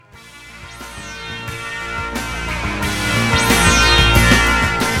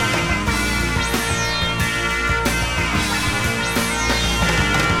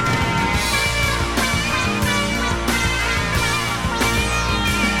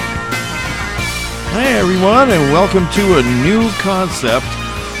Hi everyone, and welcome to a new concept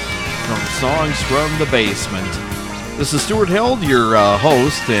from Songs from the Basement. This is Stuart Held, your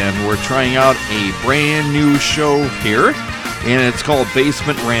host, and we're trying out a brand new show here, and it's called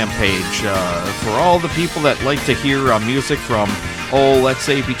Basement Rampage. For all the people that like to hear music from, let's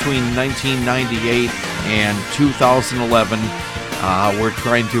say between 1998 and 2011, we're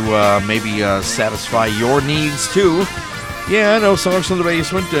trying to maybe satisfy your needs too. Yeah, I know Songs from the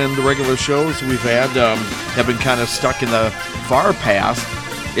Basement and the regular shows we've had have been kind of stuck in the far past.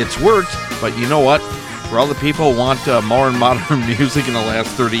 It's worked, but you know what? For all the people who want more modern music in the last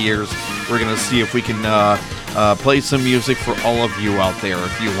 30 years, we're going to see if we can play some music for all of you out there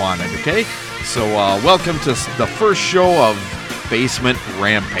if you want it, okay? So welcome to the first show of Basement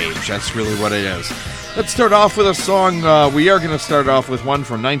Rampage. That's really what it is. Let's start off with a song. We are going to start off with one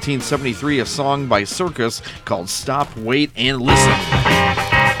from 1973, a song by Circus called Stop, Wait, and Listen.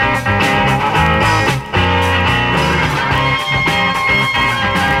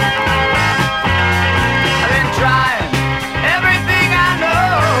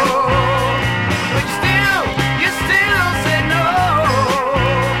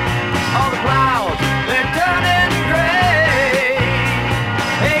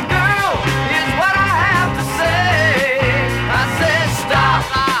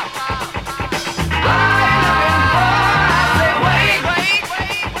 Wait,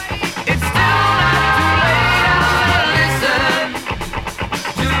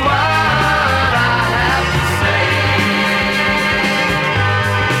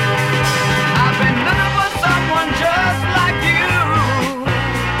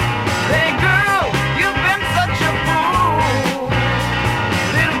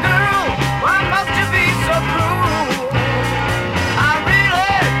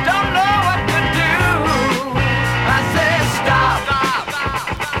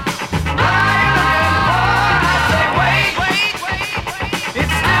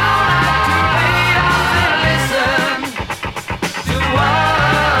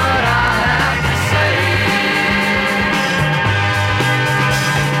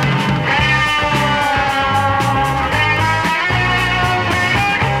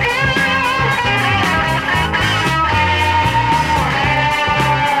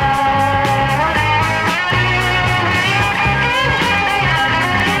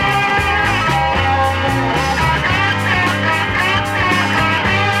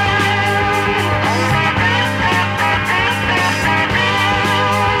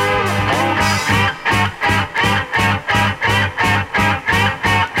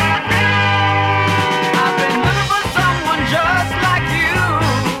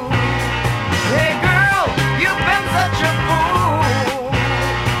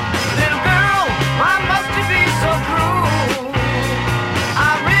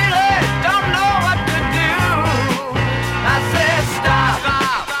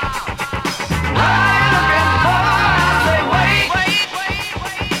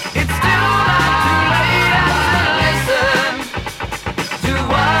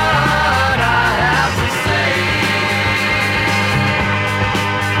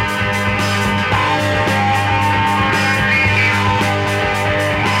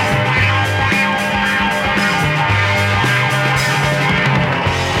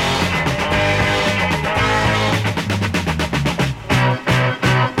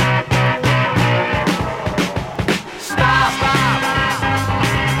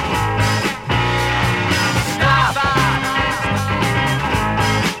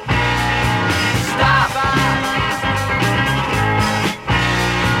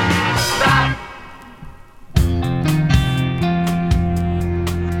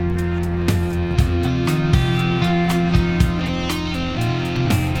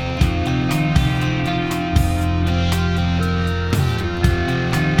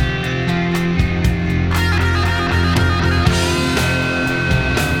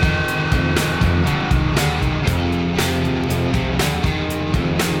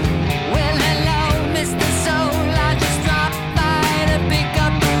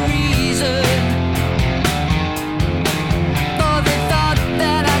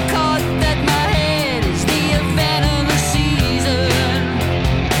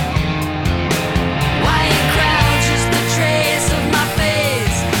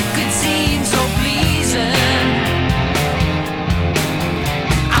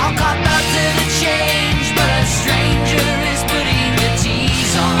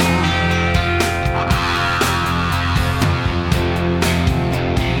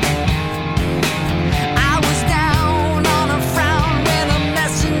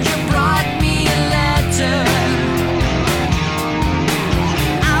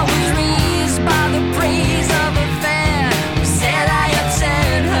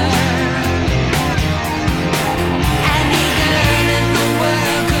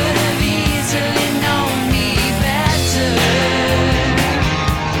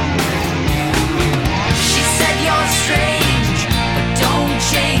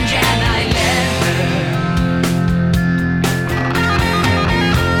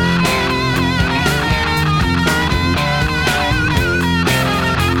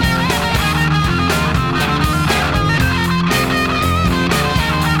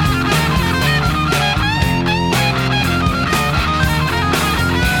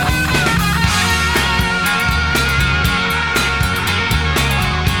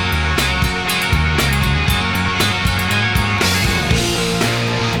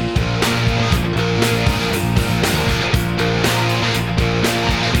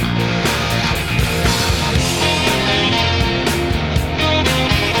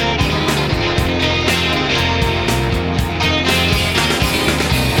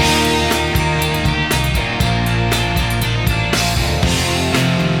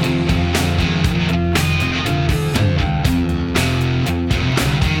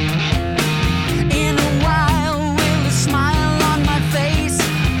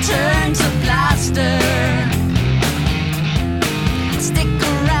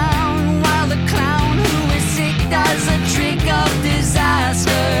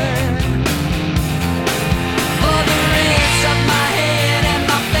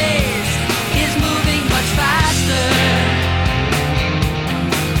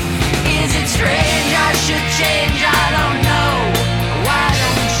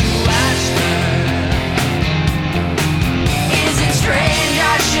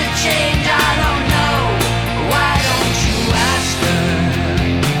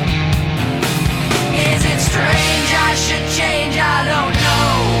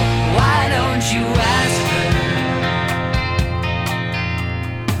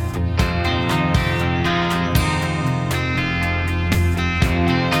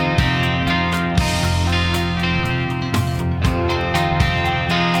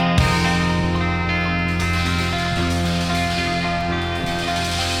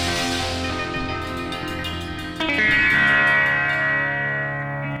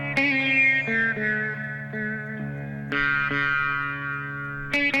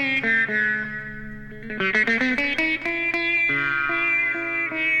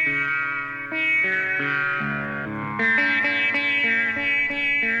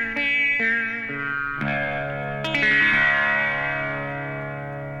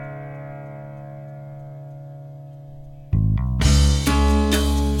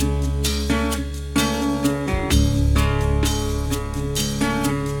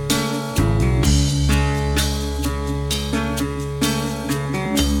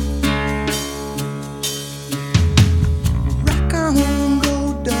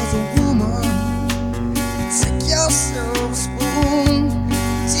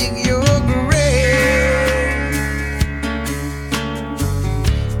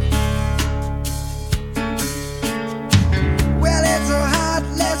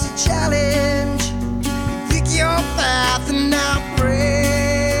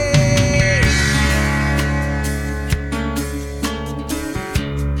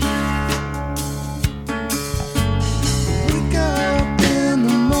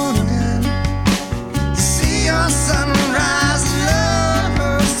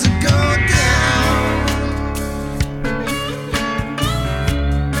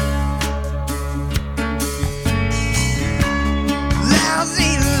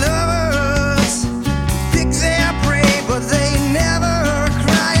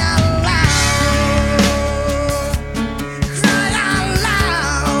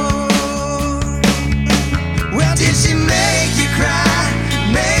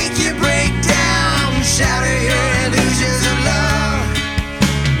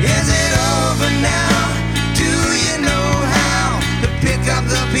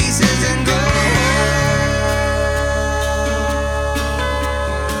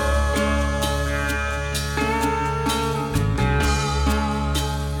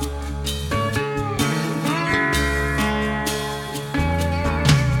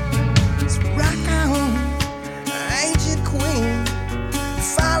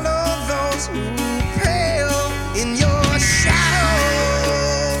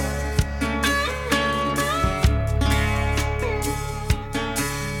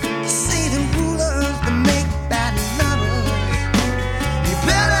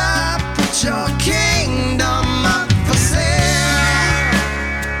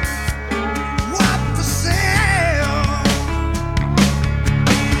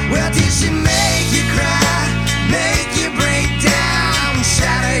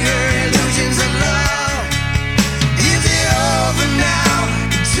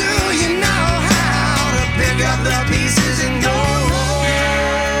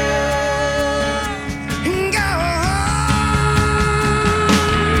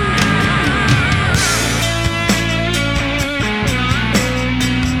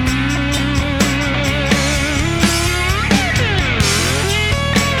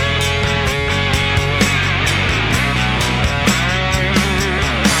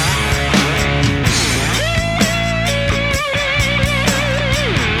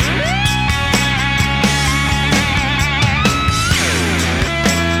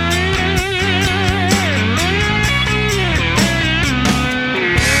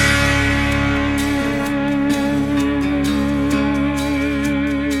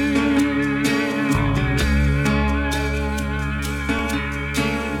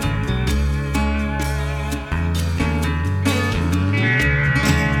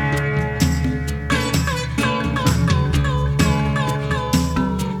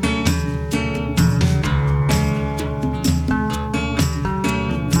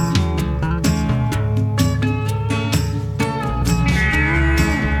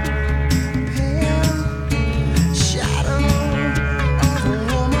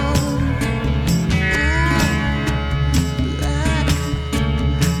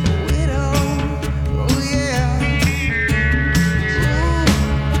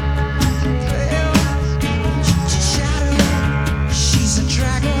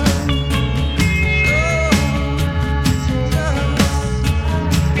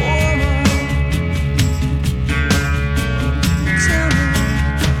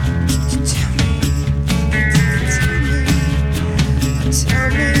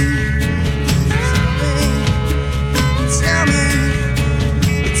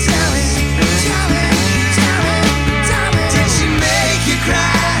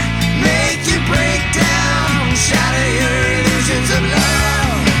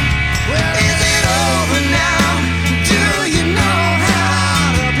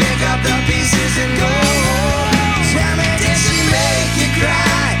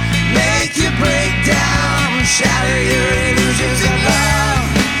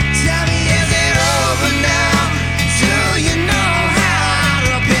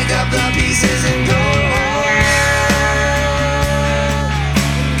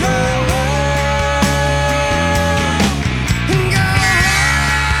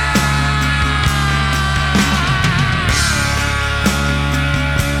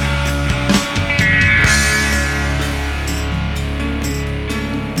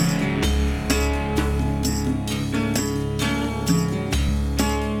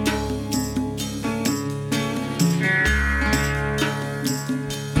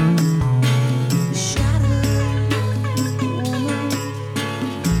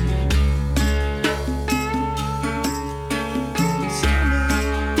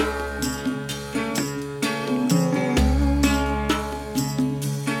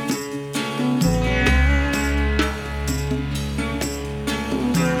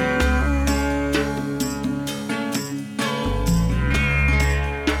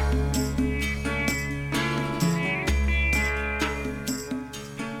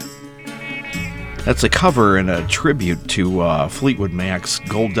 That's a cover and a tribute to Fleetwood Mac's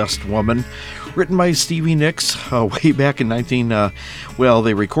Gold Dust Woman, written by Stevie Nicks way back in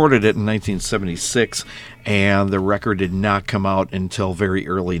they recorded it in 1976, and the record did not come out until very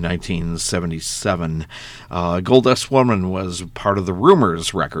early 1977. Gold Dust Woman was part of the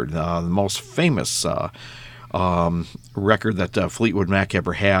Rumors record, the most famous record that Fleetwood Mac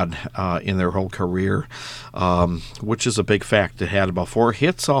ever had in their whole career, which is a big fact. It had about 4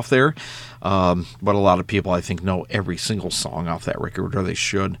 hits off there, but a lot of people, I think, know every single song off that record, or they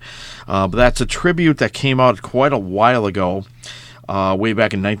should. But that's a tribute that came out quite a while ago, way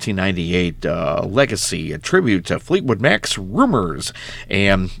back in 1998, Legacy, a tribute to Fleetwood Mac's Rumors,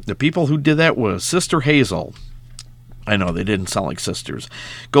 and the people who did that was Sister Hazel. I know they didn't sound like sisters.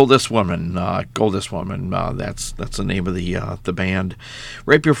 Gold Dust Woman. That's the name of the band.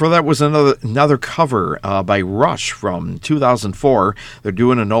 Right before that was another cover by Rush from 2004. They're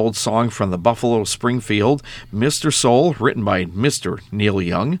doing an old song from the Buffalo Springfield, Mr. Soul, written by Mr. Neil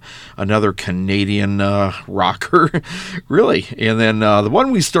Young, another Canadian rocker, really. And then the one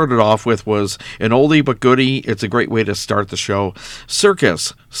we started off with was an oldie but goodie. It's a great way to start the show.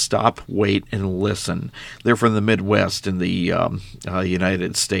 Circus. Stop, Wait, and Listen. They're from the Midwest in the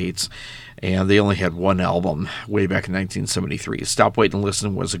United States, and they only had one album way back in 1973. Stop, Wait, and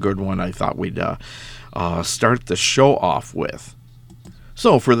Listen was a good one I thought we'd start the show off with.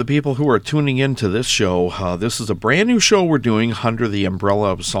 So, for the people who are tuning into this show, this is a brand new show we're doing under the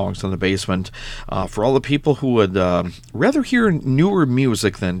umbrella of Songs in the Basement. For all the people who would rather hear newer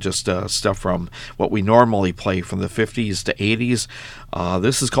music than just stuff from what we normally play from the 50s to 80s,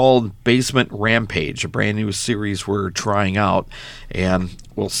 this is called Basement Rampage, a brand new series we're trying out, and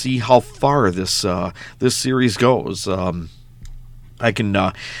we'll see how far this series goes. I can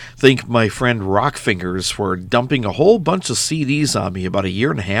thank my friend Rockfingers for dumping a whole bunch of CDs on me about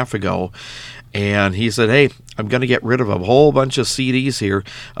 1.5 years ago. And he said, hey, I'm going to get rid of a whole bunch of CDs here.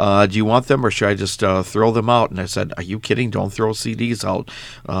 Do you want them, or should I just throw them out? And I said, are you kidding? Don't throw CDs out.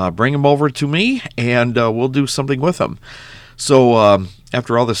 Bring them over to me, and we'll do something with them. So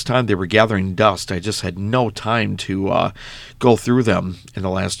after all this time, they were gathering dust. I just had no time to go through them in the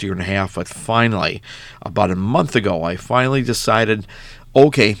last 1.5 years. But finally, about a month ago, I finally decided,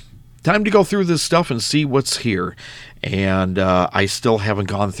 okay, time to go through this stuff and see what's here. And I still haven't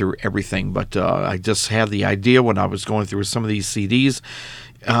gone through everything, but I just had the idea when I was going through some of these CDs.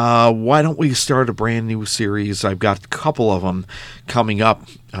 Why don't we start a brand new series? I've got a couple of them coming up.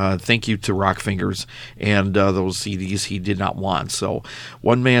 Thank you to Rockfingers and those CDs he did not want. So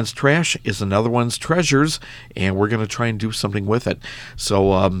one man's trash is another one's treasures, and we're going to try and do something with it.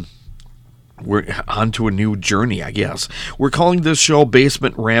 So we're on to a new journey, I guess. We're calling this show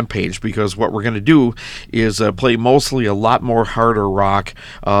Basement Rampage because what we're going to do is play mostly a lot more harder rock,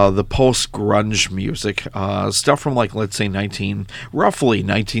 the post-grunge music, stuff from like, let's say, roughly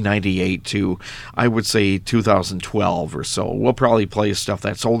 1998 to, I would say, 2012 or so. We'll probably play stuff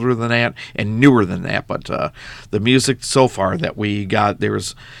that's older than that and newer than that, but the music so far that we got,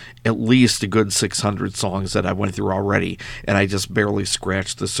 there's at least a good 600 songs that I went through already, and I just barely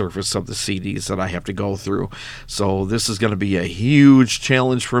scratched the surface of the CDs that I have to go through. So this is going to be a huge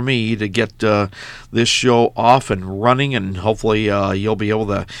challenge for me to get this show off and running, and hopefully you'll be able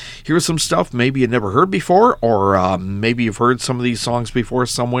to hear some stuff maybe you never heard before, or maybe you've heard some of these songs before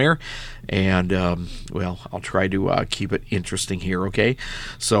somewhere. And, I'll try to keep it interesting here, okay?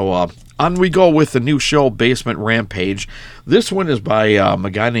 So, on we go with the new show, Basement Rampage. This one is by a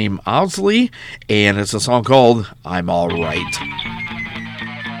guy named Owsley, and it's a song called I'm All Right.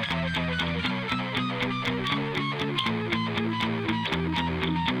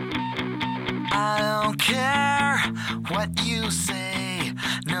 I don't care what you say,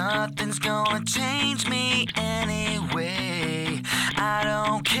 nothing's gonna change me anyway. I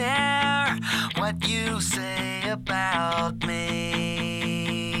don't care what you say about me.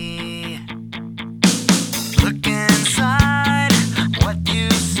 Look inside, what you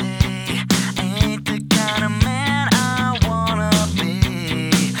say ain't the kind of man I wanna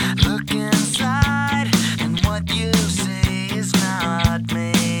be. Look inside, and what you say is not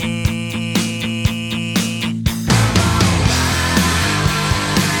me.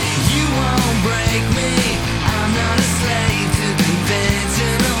 You won't break me, I'm not a slave to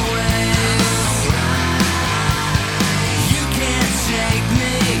conventional ways. You can't shake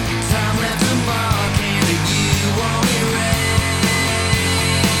me, time left a mark, and you won't erase.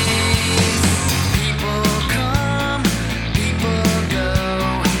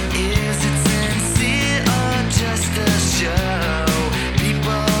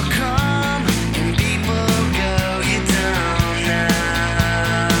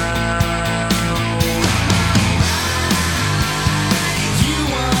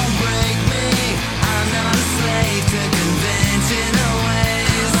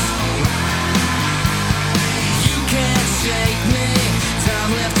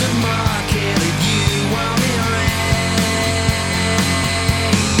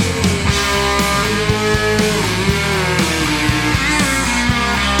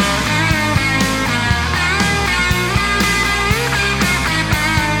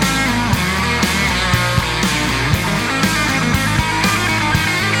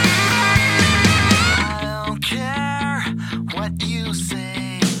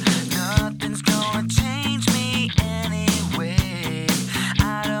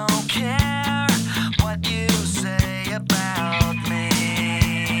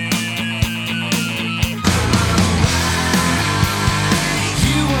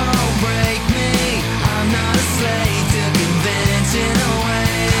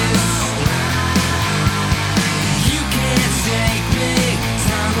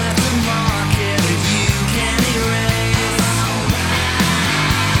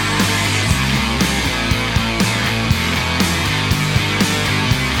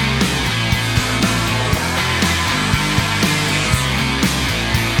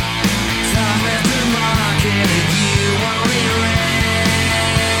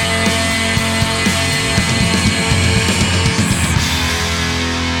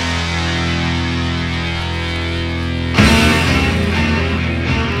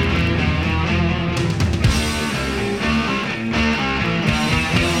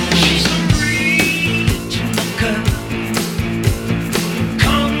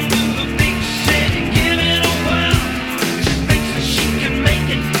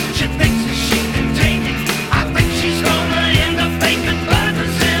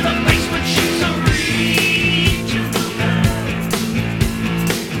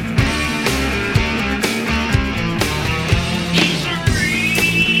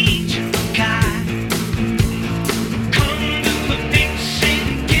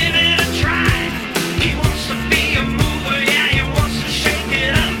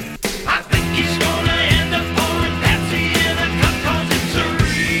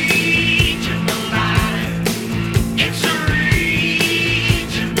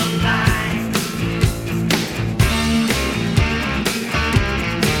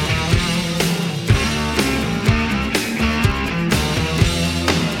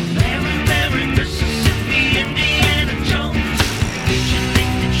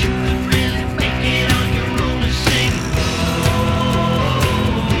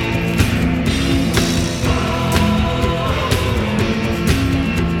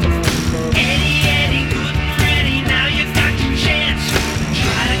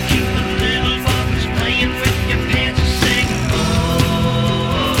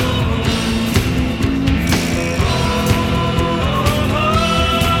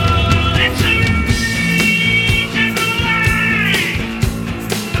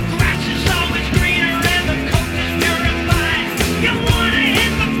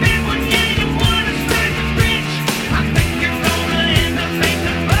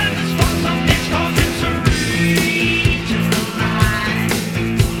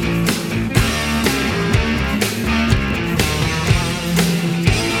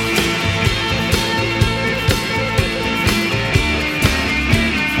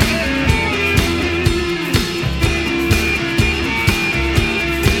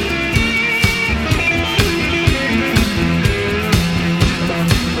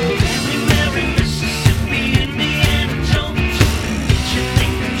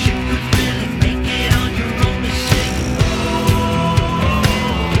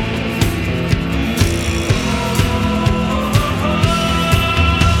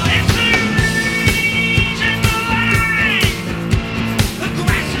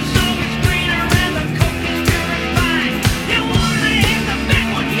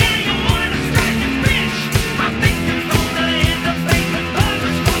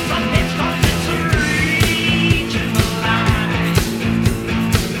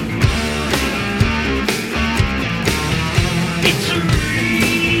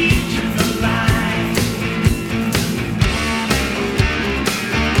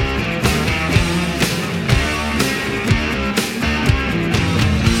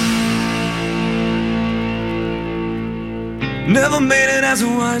 Never made it as a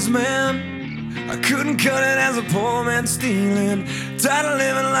wise man. I couldn't cut it as a poor man stealing. Tired of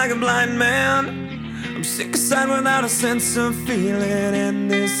living like a blind man. I'm sick aside without a sense of feeling. And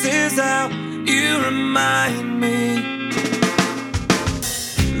this is how you remind me.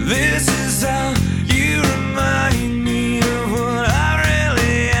 This is how you remind me of what I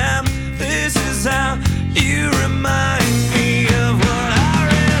really am. This is how you remind me of what I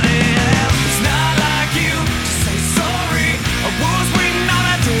really am. It's not like you to say sorry. I was waiting on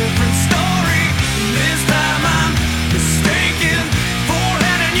a different story. And this time I'm mistaken for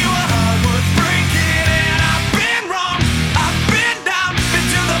handing you a heart worth breaking. And I've been wrong, I've been down, been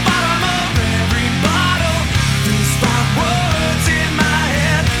to the bottom of every bottle. These 5 words in my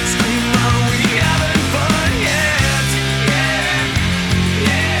head scream, are we having fun yet? Yeah,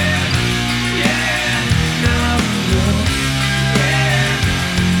 yeah, yeah, no, no. Yeah,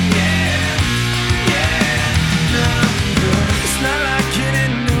 yeah, yeah, no, no. It's not like you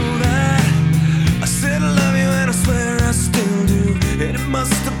didn't know that I said I love you and I swear I still do. And it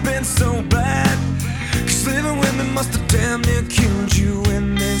must have been so bad, 'cause living with me must have damn near killed you.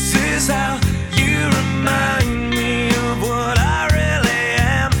 And this is how you remind me of what I really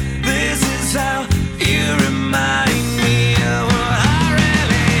am. This is how you remind me of what I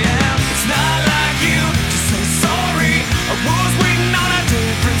really am. It's not like you to say sorry. I was waiting on a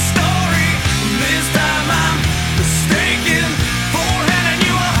different story. And this time I'm mistaken for handing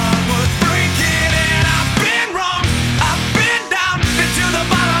you a heart worth breaking. And I've been wrong, I've been down, been to the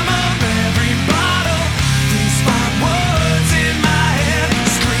bottom of every bottle. These 5 words in my head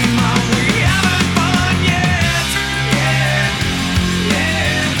scream, are we having fun yet? Yeah,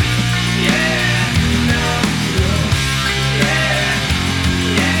 yeah, yeah, no, no. Yeah,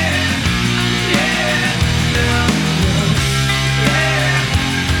 yeah, yeah, no, no. Yeah,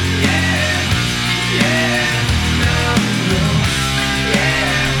 yeah, yeah, no, no. Yeah,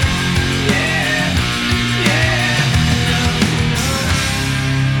 yeah, yeah, no, no.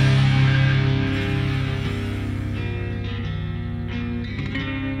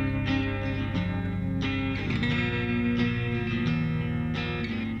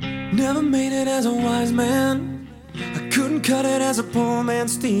 Never made it as a wise man. I couldn't cut it as a poor man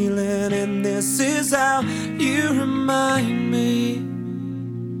stealing. And this is how you remind me.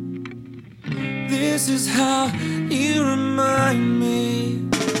 This is how you remind me.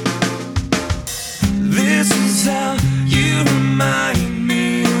 This is how you remind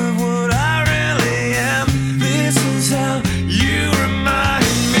me of what I really am. This is how you remind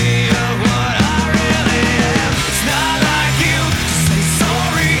me of what I really am. It's not like you to say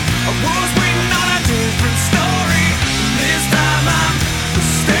sorry. I was waiting on a different story. And this time I'm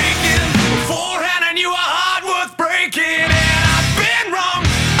mistaken for handing you a heart worth breaking. And I've been wrong,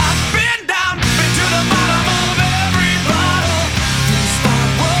 I've been down, been to the bottom of every bottle. These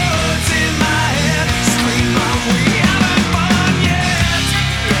 5 words in my head scream, are we having fun yet?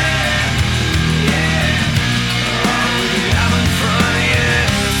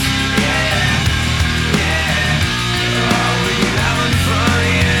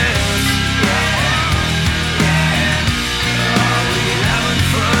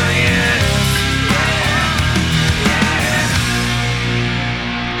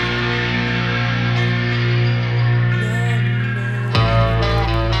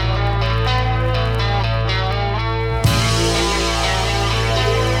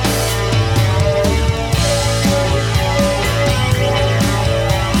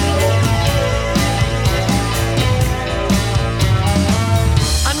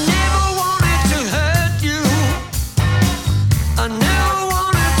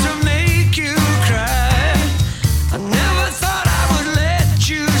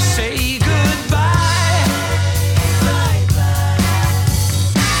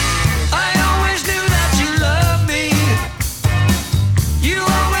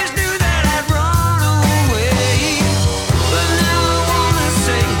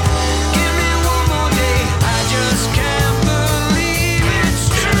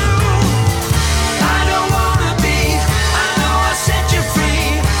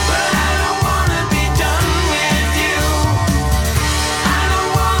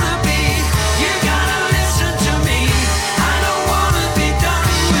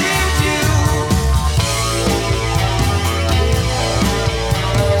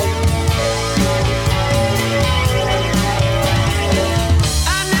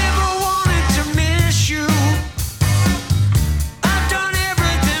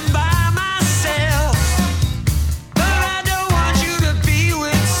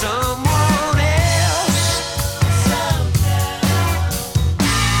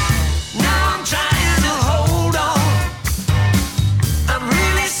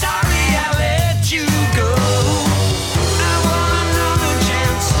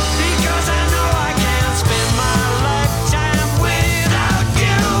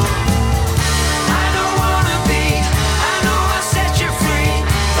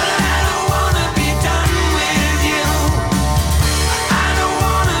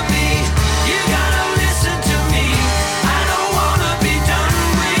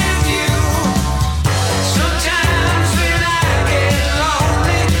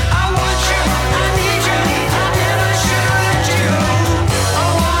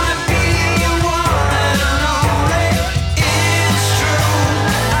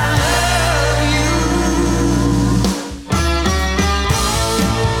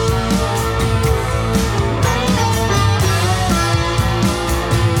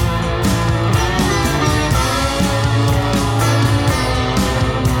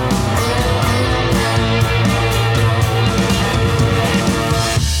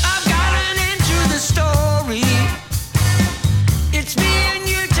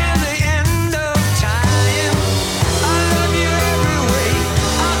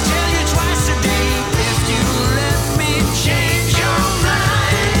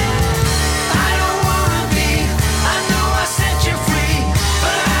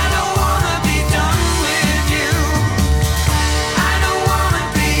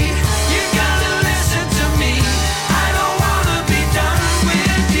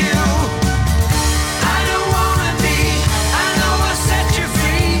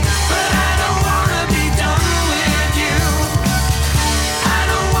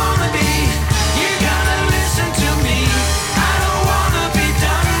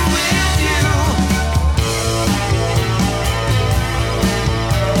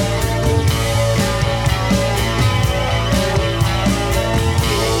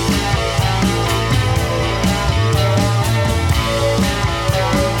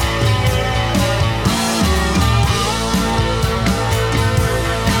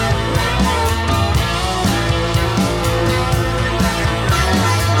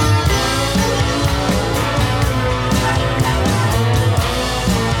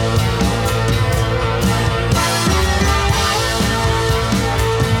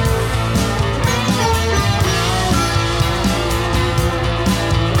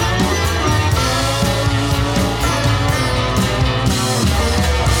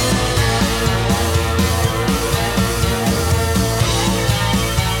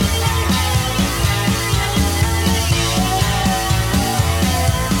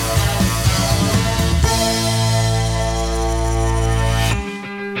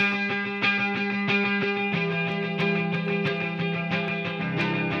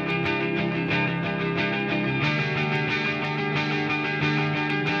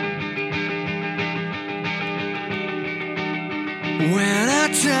 When our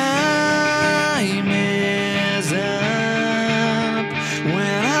time is up,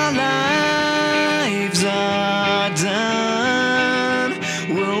 when our lives are done,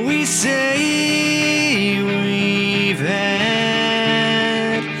 will we say we've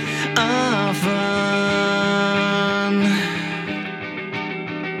had our fun?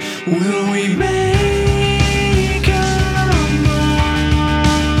 Will we make a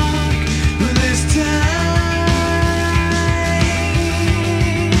mark this time?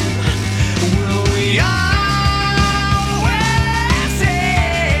 Will we always say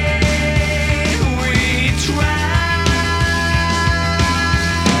we tried?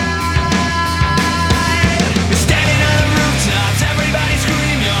 Standing on the rooftops, everybody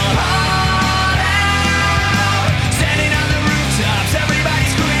scream your heart out. Standing on the rooftops, everybody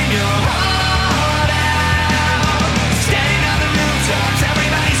scream your heart out. Standing on the rooftops,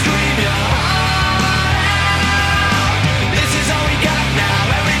 everybody scream your heart out. This is all we got now,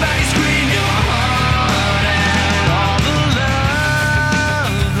 everybody scream your heart out. All the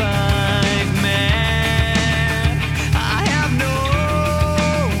love I've met, I have no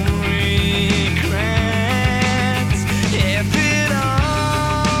regrets. If it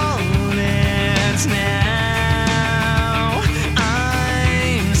all ends now,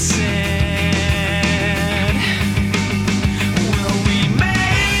 I'm sad. Will we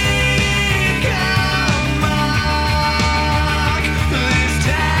make a mark this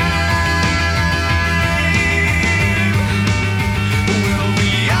time? Will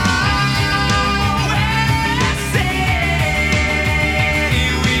we always say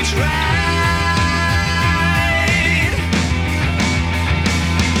we tried?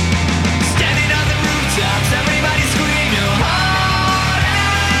 Standing on the rooftops, everybody scream your heart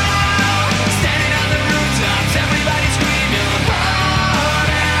out. Standing on the rooftops, everybody scream your heart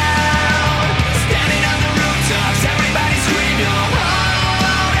out. Standing on the rooftops, everybody scream your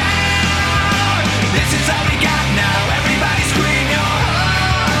heart out. This is all we got now, everybody scream your heart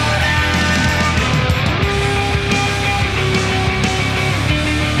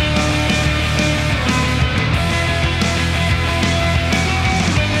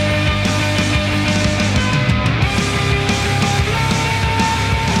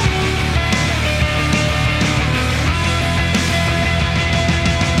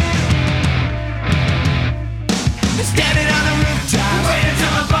Standing on the rooftop, wait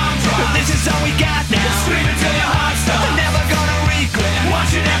until the bomb drops. This is all we got now. Scream until your heart stops. Never gonna regret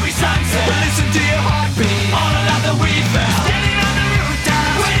watching every sunset. Listen to your heartbeat, all the love that we felt. Standing on the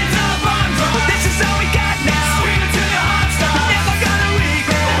rooftop, wait until the bomb drops. This is all we got now. Scream until your heart stops. Never gonna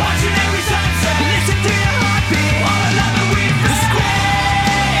regret watching every sunset. Listen to your heartbeat, all the love that we felt.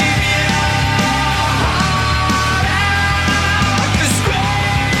 Scream your heart out. Scream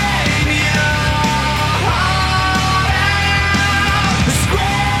your heart out.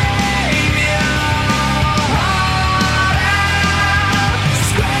 Scream your heart out.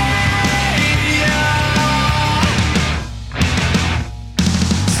 Scream your.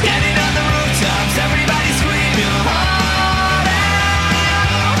 Standing on the rooftops, everybody scream your heart out.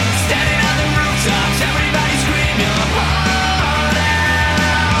 Standing on the rooftops, everybody scream your heart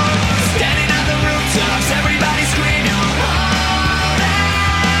out. Standing on the rooftops, everybody scream your heart out.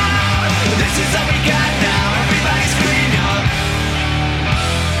 This is all we got now, everybody scream your.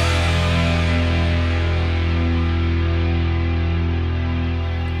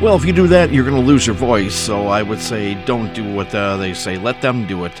 Well, if you do that, you're going to lose your voice. So I would say don't do what they say. Let them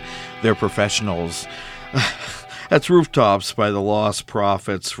do it. They're professionals. That's Rooftops by the Lost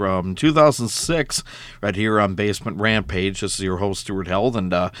Prophets from 2006, right here on Basement Rampage. This is your host, Stuart Held.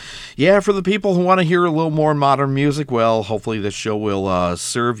 And yeah, for the people who want to hear a little more modern music, well, hopefully this show will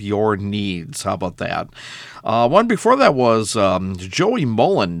serve your needs. How about that? One before that was Joey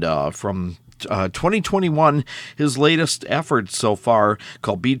Mullen from 2021, his latest effort so far,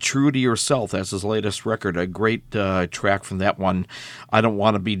 called Be True to Yourself. That's his latest record. A great track from that one, I Don't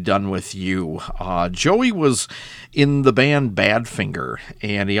Want to Be Done With You. Joey was in the band Badfinger,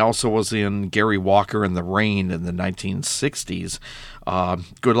 and he also was in Gary Walker and the Rain in the 1960s.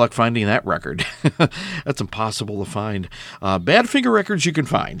 Good luck finding that record. That's impossible to find. Badfinger records you can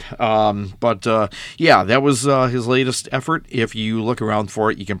find. But yeah, that was his latest effort. If you look around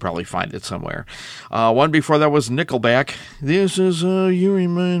for it, you can probably find it somewhere. One before that was Nickelback. This is You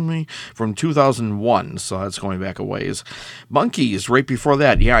Remind Me from 2001. So that's going back a ways. Monkees, right before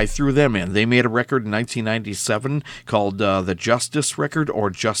that. Yeah, I threw them in. They made a record in 1997 called the Justice Record or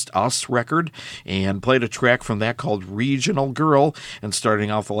Just Us Record, and played a track from that called Regional Girl. And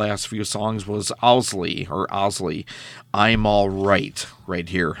starting off the last few songs was Owsley, I'm All Right, right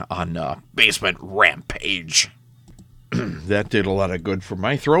here on Basement Rampage. That did a lot of good for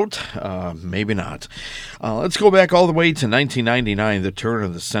my throat. Maybe not. Let's go back all the way to 1999, the turn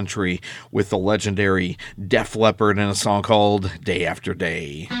of the century, with the legendary Def Leppard and a song called Day After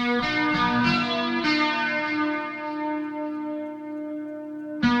Day.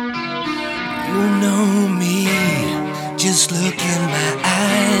 You know me, just look in my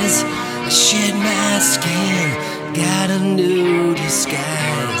eyes. I shed my skin, got a new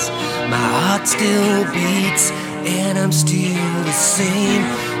disguise. My heart still beats, and I'm still the same.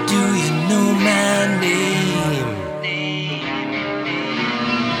 Do you know my name?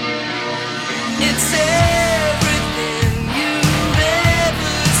 It's everything you've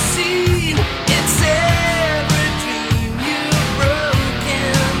ever seen. It's every dream you've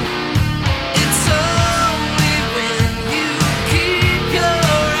broken. It's only when you keep your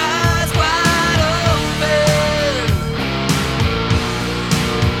eyes wide open.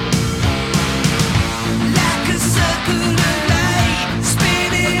 Like a circle of light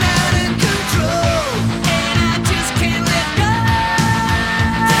spinning out of control, and I just can't let go.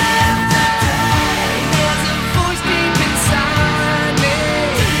 There's a voice deep inside me.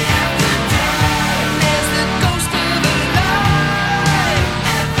 There's the ghost of a light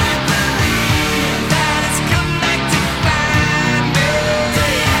that has come back to find me,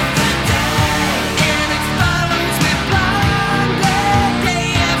 and it follows me blindly day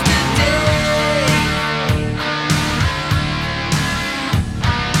after day.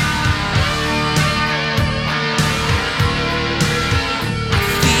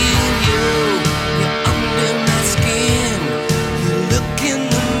 Feel you're under my skin. You look in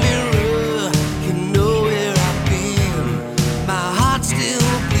the mirror, you know where I've been. My heart still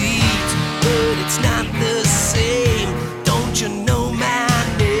bleeds, but it's not the same. Don't you know my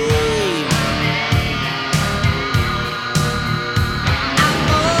name? I'm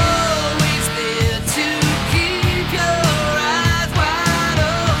always there to keep your eyes wide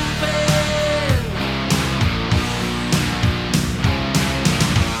open.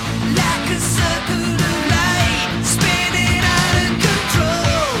 Like a circle of light spinning out of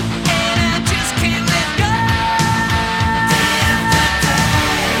control, and I just can't let go.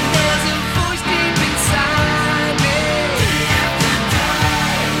 There's a voice deep inside me.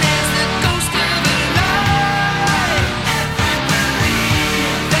 There's the ghost of a light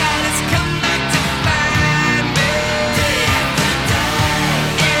that has come back to find me,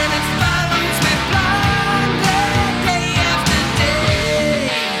 and it follows me blindly day after day.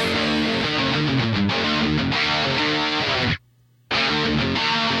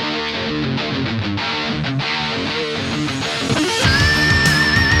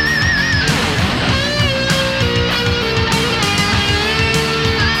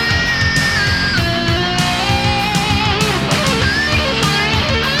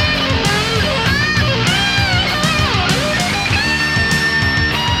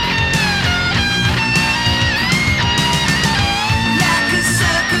 Like a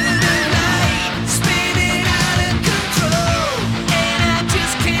circle of light spinning out of control, and I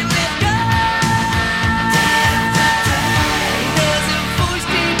just can't let go. There's a voice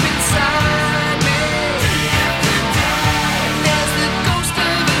deep inside me. There's the ghost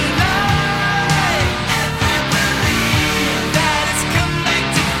of a light that has come back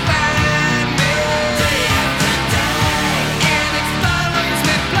to find me, and it follows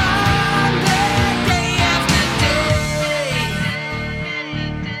me blindly day after day.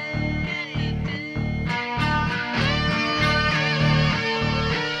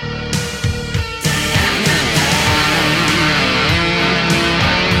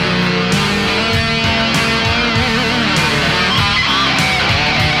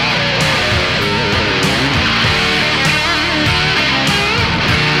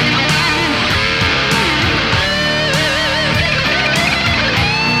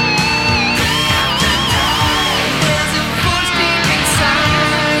 There's a voice deep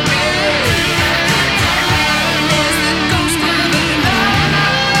inside me. There's the ghost of a light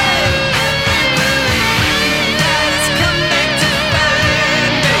that has come back to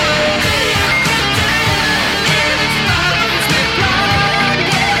find me, and it follows me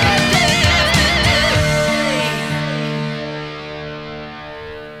blindly day after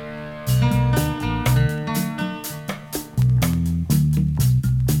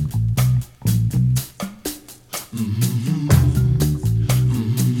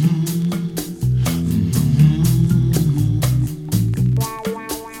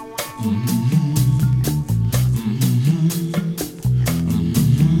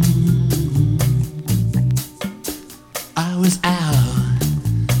I was out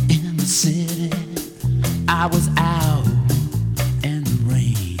in the city. I was out in the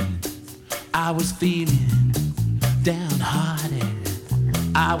rain. I was feeling downhearted.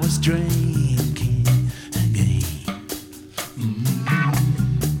 I was drinking again.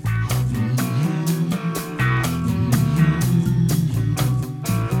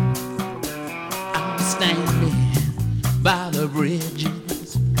 I was standing by the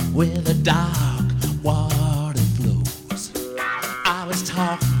bridges where the dark water flows. I was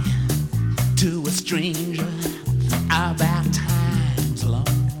talking to a stranger about times long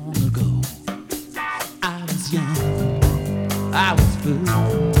ago. I was young, I was foolish,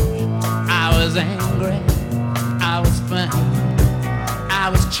 I was angry, I was funny, I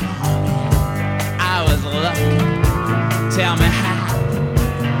was charming, I was lucky. Tell me how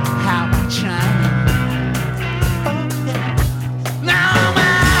I shine. Oh, yeah. Now I'm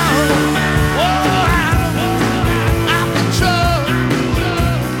out, oh, out of control.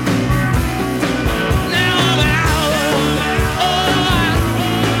 Now I'm out, oh,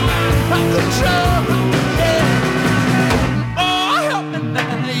 out of control. Yeah. Oh, help me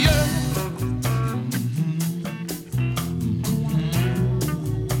now, yeah.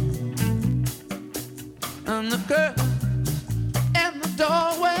 And the girl in the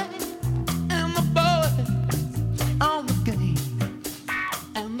doorway, and the boy on the game,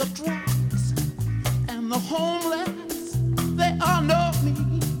 and the drugs, and the homeless, they all know me.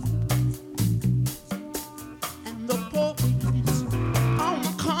 And the boys on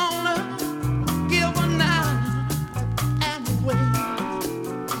the corner give a nine and a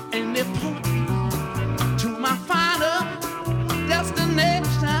wave, and they point me to my final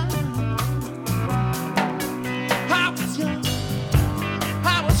destination. I was young,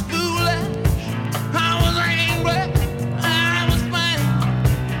 I was foolish, I was angry, I was funny,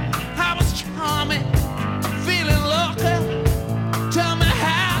 I was charming, feeling lucky. Tell me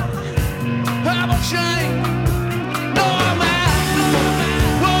how I was changed. No, I'm out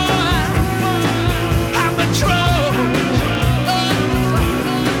of control.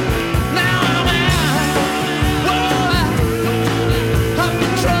 Now I'm out of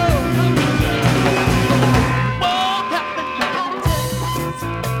control.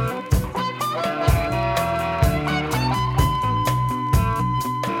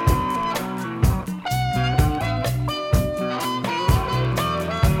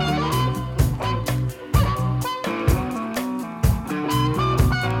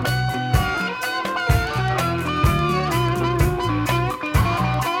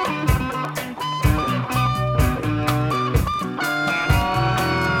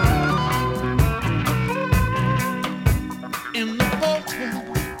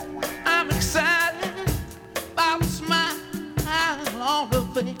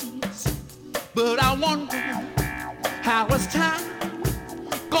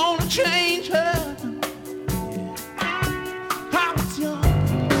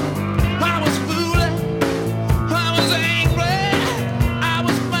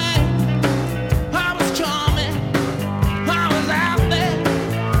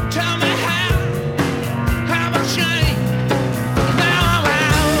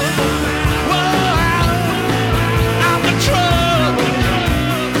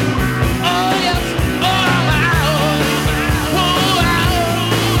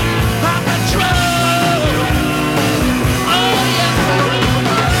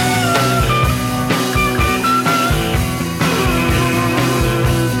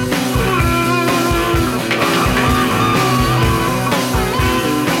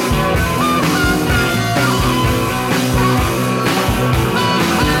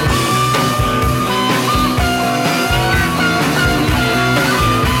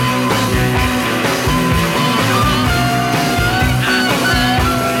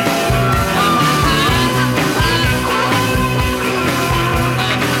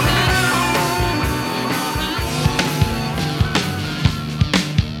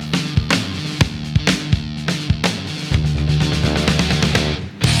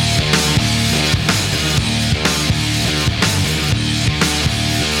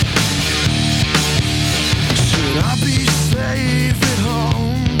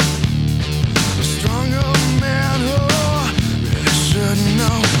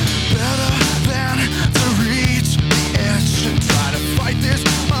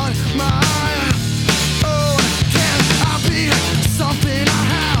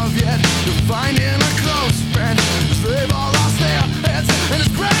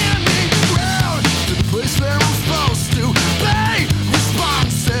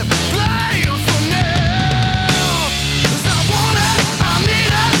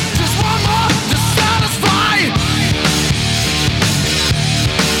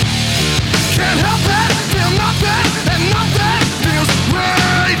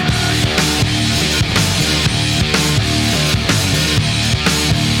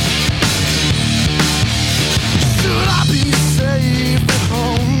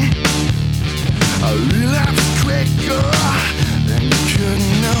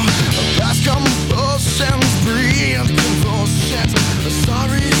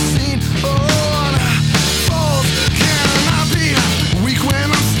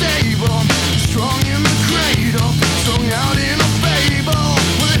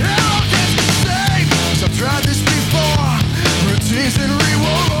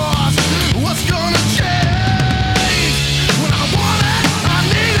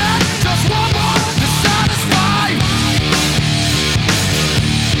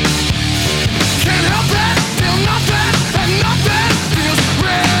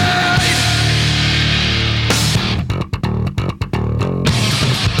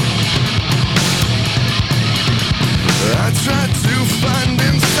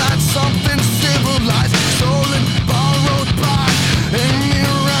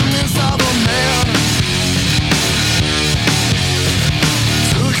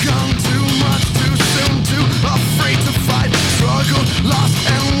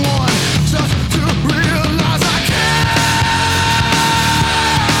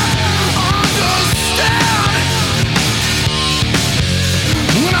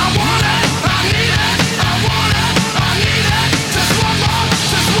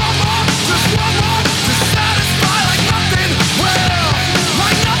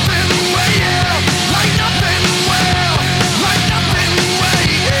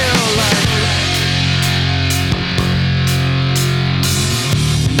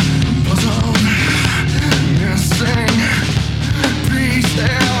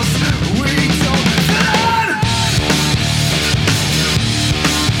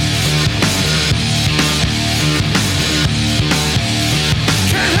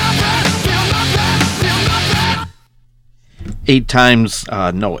 8 times,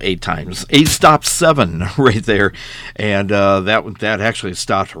 eight stopped 7 right there, and that actually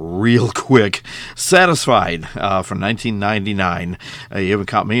stopped real quick. Satisfied from 1999. You haven't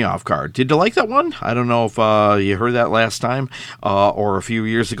caught me off guard. Did you like that one? I don't know if you heard that last time or a few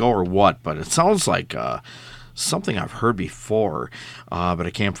years ago or what, but it sounds like something I've heard before, but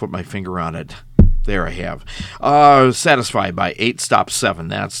I can't put my finger on it. There I have. Satisfied by 8 Stop 7.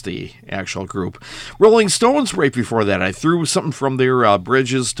 That's the actual group. Rolling Stones, right before that, I threw something from their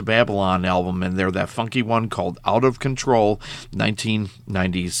Bridges to Babylon album in there, that funky one called Out of Control,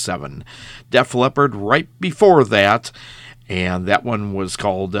 1997. Def Leppard right before that, and that one was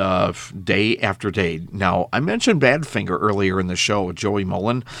called Day After Day. Now, I mentioned Badfinger earlier in the show, Joey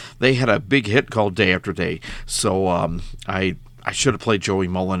Mullen. They had a big hit called Day After Day, so I should have played Joey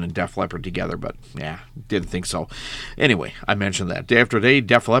Mullen and Def Leppard together, but yeah, didn't think so. Anyway, I mentioned that. Day After Day,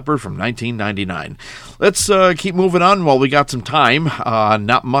 Def Leppard from 1999. Let's keep moving on while we got some time.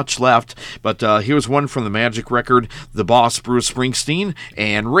 Not much left, but here's one from the Magic record, The Boss Bruce Springsteen,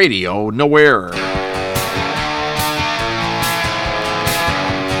 and Radio Nowhere.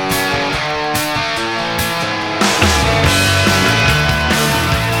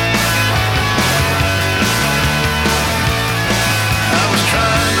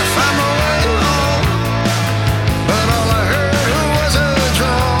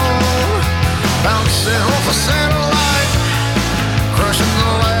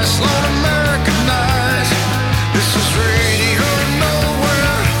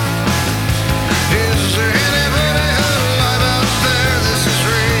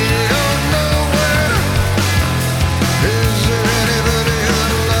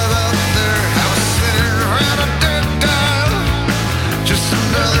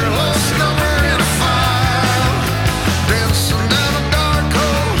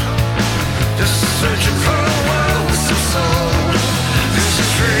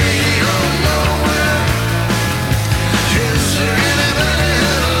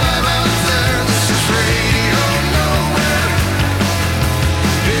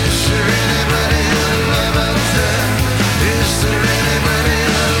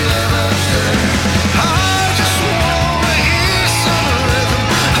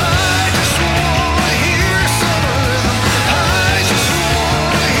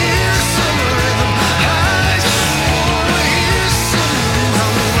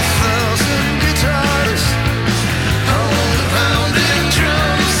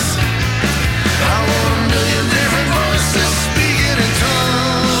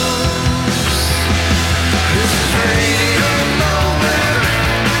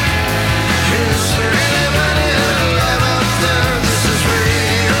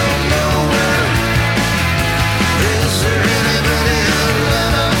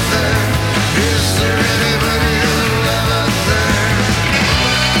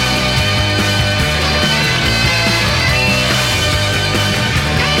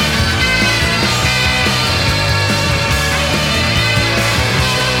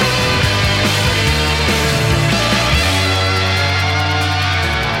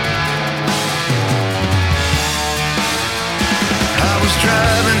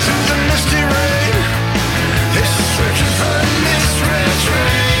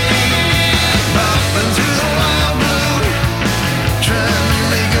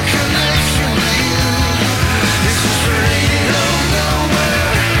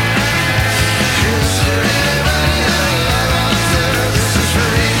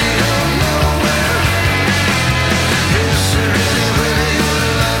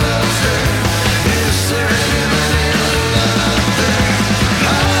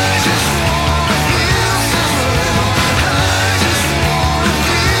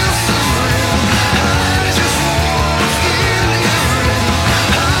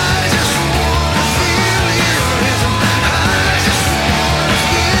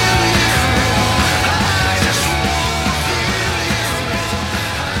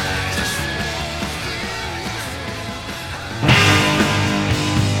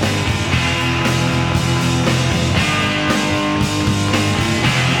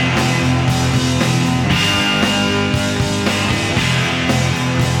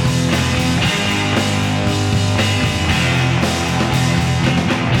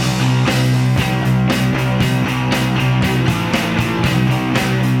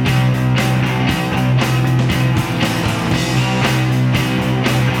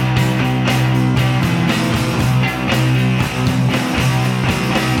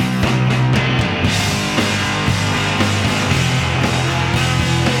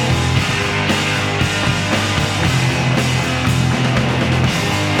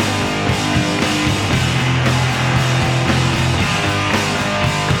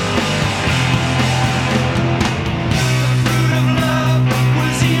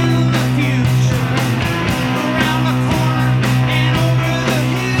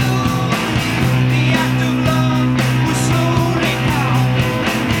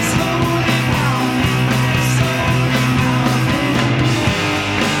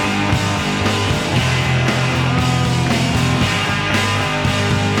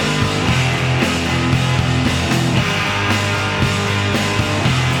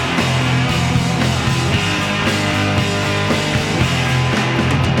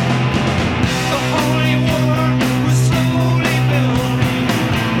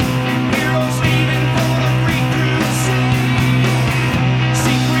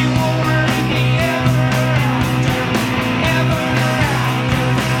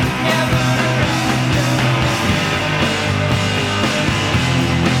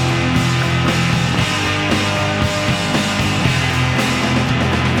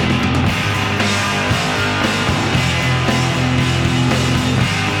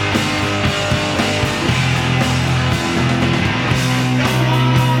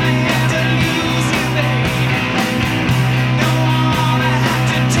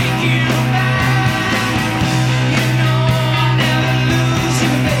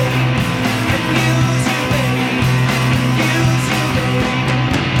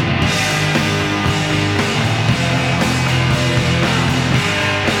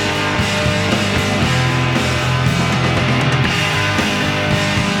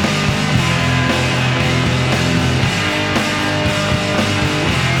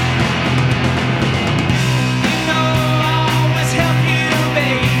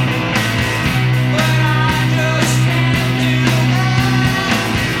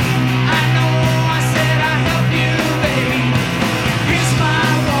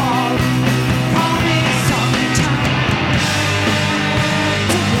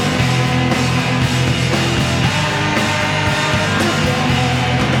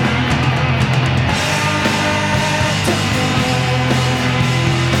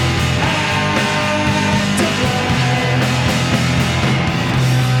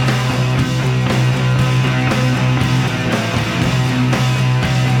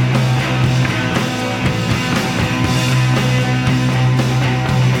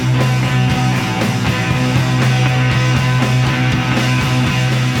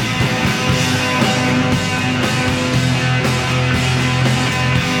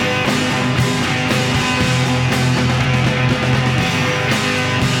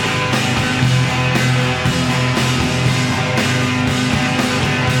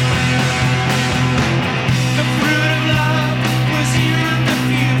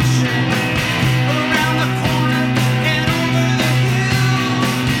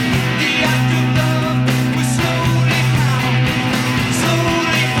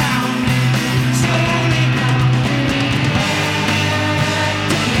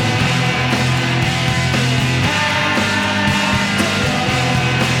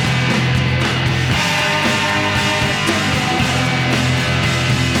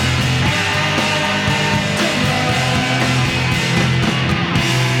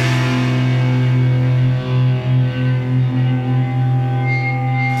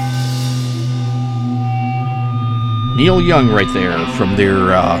 Neil Young right there from their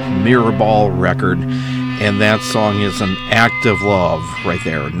Mirrorball record. And that song is An Act of Love right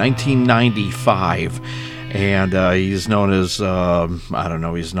there, 1995. And he's known as,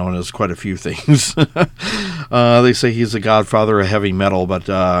 he's known as quite a few things. They say he's the godfather of heavy metal, but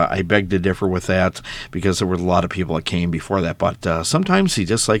I beg to differ with that because there were a lot of people that came before that. But sometimes he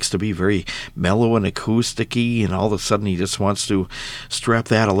just likes to be very mellow and acoustic-y, and all of a sudden he just wants to strap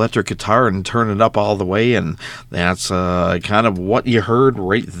that electric guitar and turn it up all the way, and that's kind of what you heard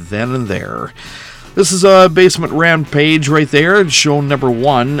right then and there. This is Basement Rampage right there, show number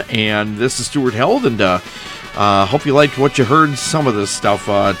 1, and this is Stuart Held, and hope you liked what you heard, some of this stuff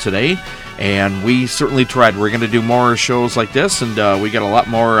today, and we certainly tried. We're going to do more shows like this, and we got a lot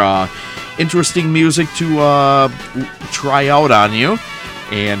more interesting music to try out on you,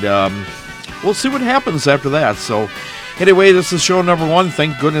 and we'll see what happens after that. So anyway, this is show number 1.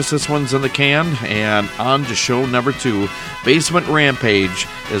 Thank goodness this one's in the can. And on to show number 2. Basement Rampage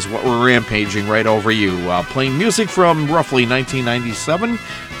is what we're rampaging right over you. Playing music from roughly 1997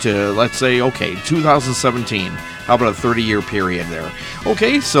 to, let's say, 2017. How about a 30-year period there?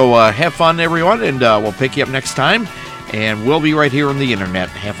 Okay, so have fun, everyone, and we'll pick you up next time. And we'll be right here on the internet.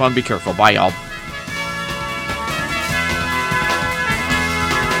 Have fun, be careful. Bye, y'all.